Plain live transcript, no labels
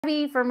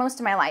heavy for most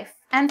of my life,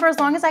 and for as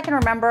long as I can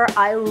remember,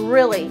 I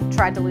really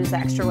tried to lose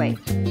extra weight.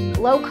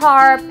 Low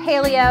carb,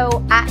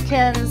 paleo,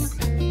 Atkins,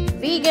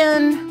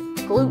 vegan,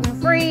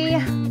 gluten-free,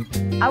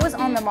 I was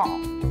on them all.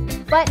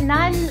 But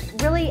none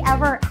really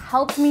ever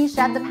helped me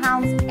shed the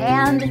pounds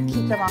and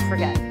keep them off for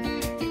good.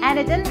 And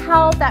it didn't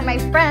help that my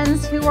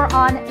friends who were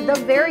on the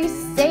very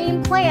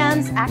same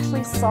plans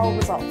actually saw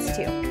results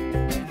too.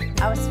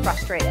 I was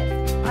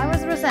frustrated, I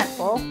was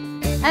resentful,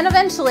 and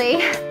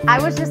eventually I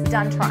was just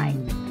done trying.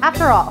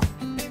 After all,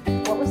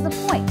 what was the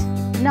point?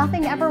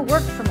 Nothing ever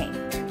worked for me.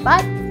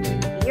 But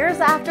years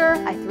after,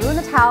 I threw in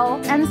the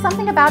towel, and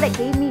something about it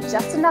gave me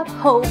just enough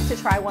hope to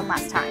try one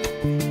last time.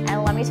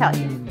 And let me tell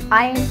you,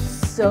 I am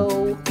so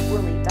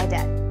relieved I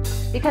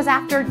did. Because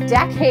after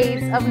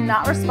decades of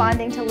not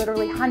responding to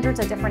literally hundreds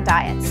of different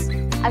diets,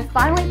 I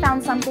finally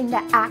found something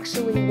that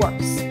actually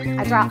works.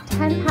 I dropped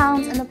 10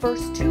 pounds in the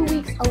first 2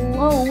 weeks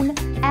alone,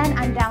 and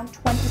I'm down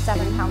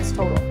 27 pounds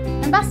total.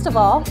 And best of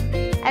all,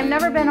 I've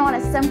never been on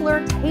a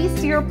simpler,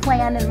 tastier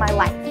plan in my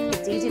life.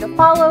 It's easy to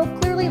follow,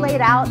 clearly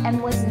laid out,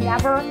 and was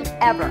never,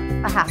 ever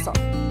a hassle.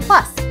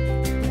 Plus,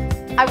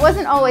 I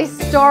wasn't always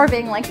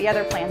starving like the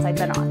other plans I'd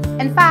been on.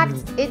 In fact,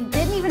 it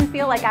didn't even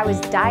feel like I was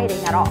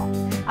dieting at all.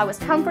 I was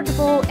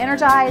comfortable,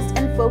 energized,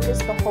 and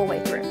focused the whole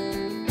way through.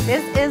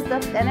 This is the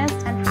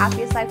thinnest and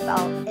happiest I've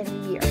felt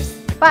in years.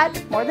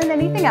 But more than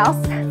anything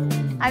else,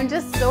 I'm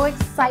just so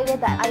excited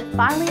that I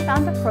finally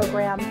found a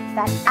program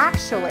that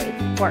actually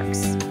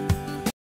works.